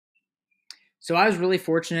So I was really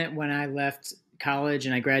fortunate when I left college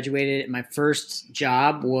and I graduated. My first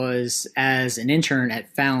job was as an intern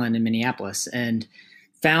at Fallon in Minneapolis. And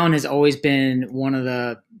Fallon has always been one of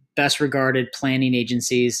the best regarded planning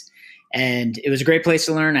agencies. And it was a great place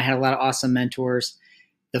to learn. I had a lot of awesome mentors.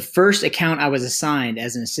 The first account I was assigned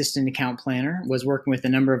as an assistant account planner was working with a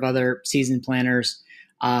number of other seasoned planners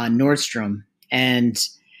on Nordstrom. And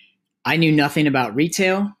I knew nothing about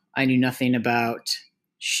retail. I knew nothing about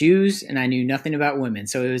shoes, and I knew nothing about women.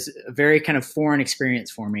 So it was a very kind of foreign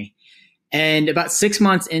experience for me. And about 6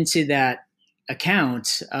 months into that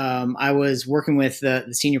account, I was working with the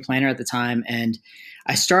senior planner at the time, and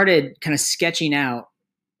I started kind of sketching out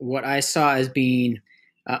what I saw as being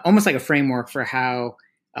almost like a framework for how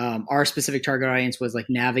our specific target audience was like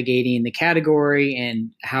navigating the category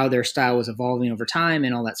and how their style was evolving over time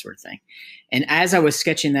and all that sort of thing. And as I was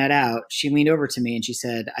sketching that out, she leaned over to me and she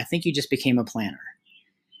said, "I think you just became a planner."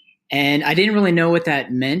 And I didn't really know what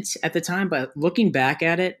that meant at the time, but looking back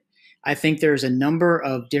at it, I think there's a number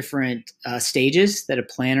of different stages that a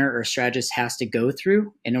planner or a strategist has to go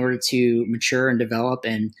through in order to mature and develop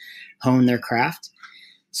and hone their craft.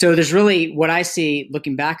 So there's really what I see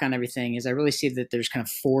looking back on everything is I really see that there's kind of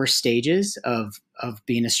four stages of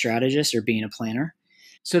being a strategist or being a planner.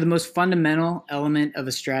 So the most fundamental element of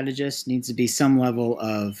a strategist needs to be some level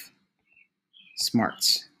of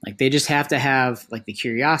smarts. Like they just have to have like the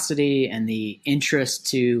curiosity and the interest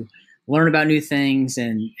to learn about new things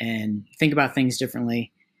and think about things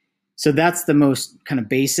differently. So that's the most kind of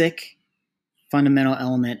basic fundamental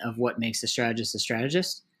element of what makes a strategist a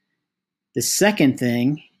strategist. The second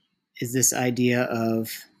thing is this idea of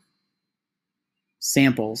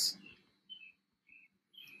samples.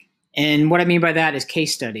 And what I mean by that is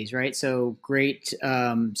case studies, right? So great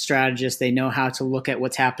strategists, they know how to look at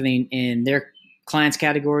what's happening in their clients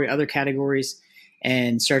category, other categories,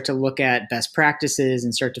 and start to look at best practices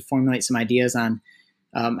and start to formulate some ideas on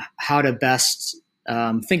how to best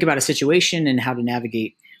think about a situation and how to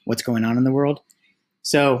navigate what's going on in the world.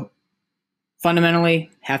 So fundamentally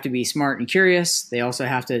have to be smart and curious. They also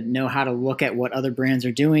have to know how to look at what other brands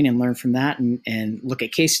are doing and learn from that and look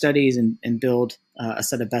at case studies and build a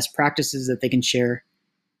set of best practices that they can share.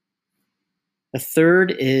 The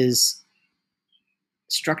third is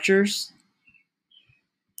structures.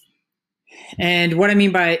 And what I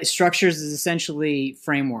mean by structures is essentially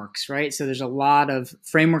frameworks, right? So there's a lot of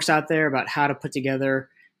frameworks out there about how to put together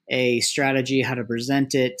a strategy, how to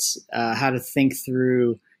present it, how to think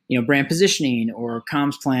through, brand positioning or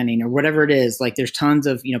comms planning or whatever it is. Like there's tons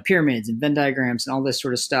of, pyramids and Venn diagrams and all this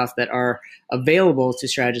sort of stuff that are available to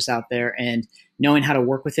strategists out there. And knowing how to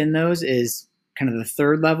work within those is kind of the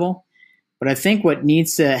third level. But I think what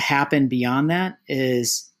needs to happen beyond that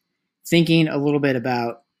is thinking a little bit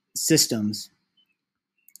about systems.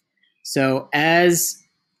 So as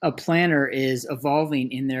a planner is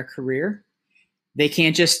evolving in their career, they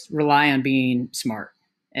can't just rely on being smart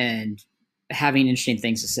and having interesting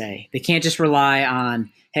things to say. They can't just rely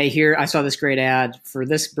on, hey, here, I saw this great ad for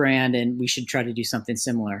this brand and we should try to do something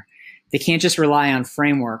similar. They can't just rely on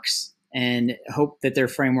frameworks and hope that their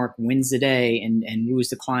framework wins the day and woos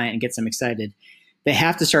the client and gets them excited. They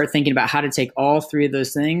have to start thinking about how to take all three of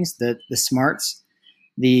those things, the smarts,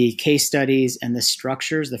 the case studies, and the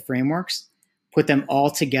structures, the frameworks, put them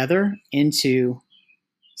all together into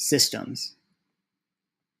systems.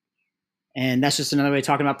 And that's just another way of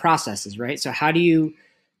talking about processes, right? So how do you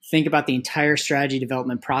think about the entire strategy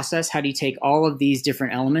development process? How do you take all of these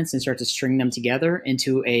different elements and start to string them together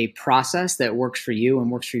into a process that works for you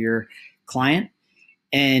and works for your client?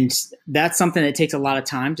 And that's something that takes a lot of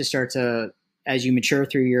time to start to, as you mature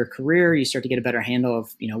through your career, you start to get a better handle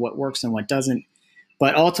of, what works and what doesn't.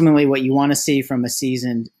 But ultimately, what you want to see from a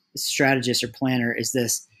seasoned strategist or planner is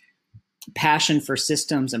this passion for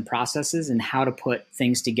systems and processes and how to put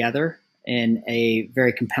things together in a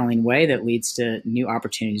very compelling way that leads to new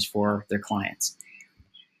opportunities for their clients.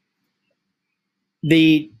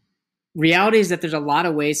 The reality is that there's a lot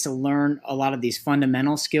of ways to learn a lot of these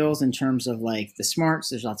fundamental skills in terms of like the smarts.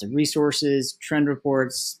 There's lots of resources, trend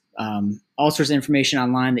reports, all sorts of information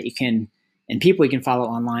online that you can, and people you can follow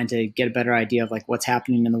online to get a better idea of like what's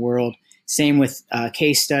happening in the world. Same with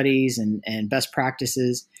case studies and best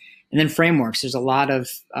practices. And then frameworks. There's a lot of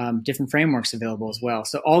different frameworks available as well.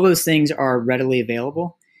 So all those things are readily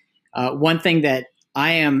available. One thing that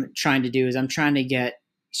I am trying to do is I'm trying to get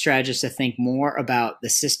strategists to think more about the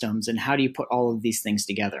systems and how do you put all of these things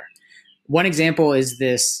together. One example is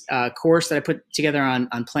this course that I put together on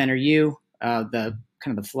Planner U. The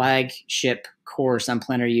kind of the flagship course on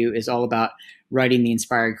Planner U is all about writing the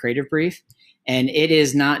inspired creative brief. And it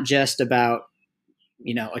is not just about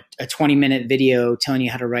a 20-minute video telling you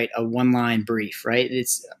how to write a one-line brief, right?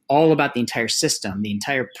 It's all about the entire system, the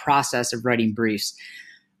entire process of writing briefs,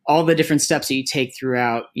 all the different steps that you take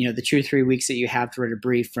throughout, the 2 or 3 weeks that you have to write a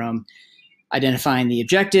brief, from identifying the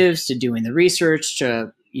objectives to doing the research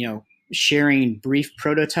to, sharing brief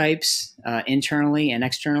prototypes internally and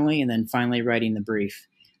externally, and then finally writing the brief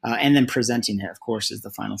and then presenting it, of course, is the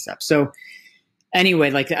final step. So anyway,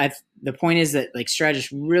 the point is that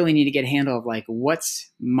strategists really need to get a handle of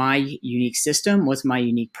what's my unique system, what's my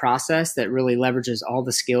unique process that really leverages all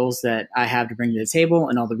the skills that I have to bring to the table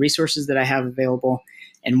and all the resources that I have available.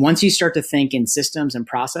 And once you start to think in systems and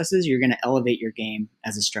processes, you're going to elevate your game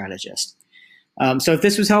as a strategist. So if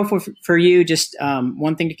this was helpful for you, just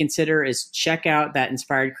one thing to consider is check out that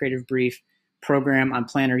Inspired Creative Brief program on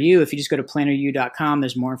PlannerU. If you just go to planneru.com,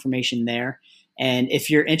 there's more information there. And if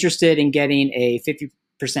you're interested in getting a 50%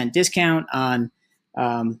 discount on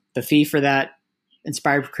the fee for that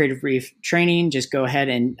Inspired Creative Brief training, just go ahead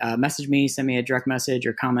and message me, send me a direct message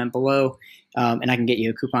or comment below, and I can get you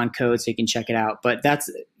a coupon code so you can check it out. But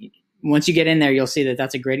once you get in there, you'll see that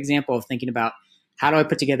that's a great example of thinking about, how do I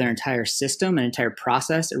put together an entire system, an entire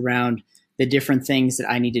process around the different things that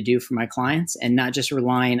I need to do for my clients, and not just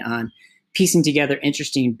relying on piecing together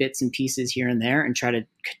interesting bits and pieces here and there and try to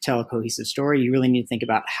tell a cohesive story. You really need to think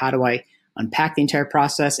about, how do I unpack the entire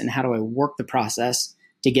process and how do I work the process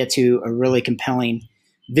to get to a really compelling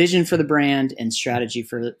vision for the brand and strategy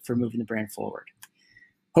for moving the brand forward.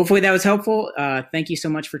 Hopefully that was helpful. Thank you so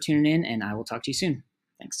much for tuning in, and I will talk to you soon.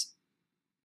 Thanks.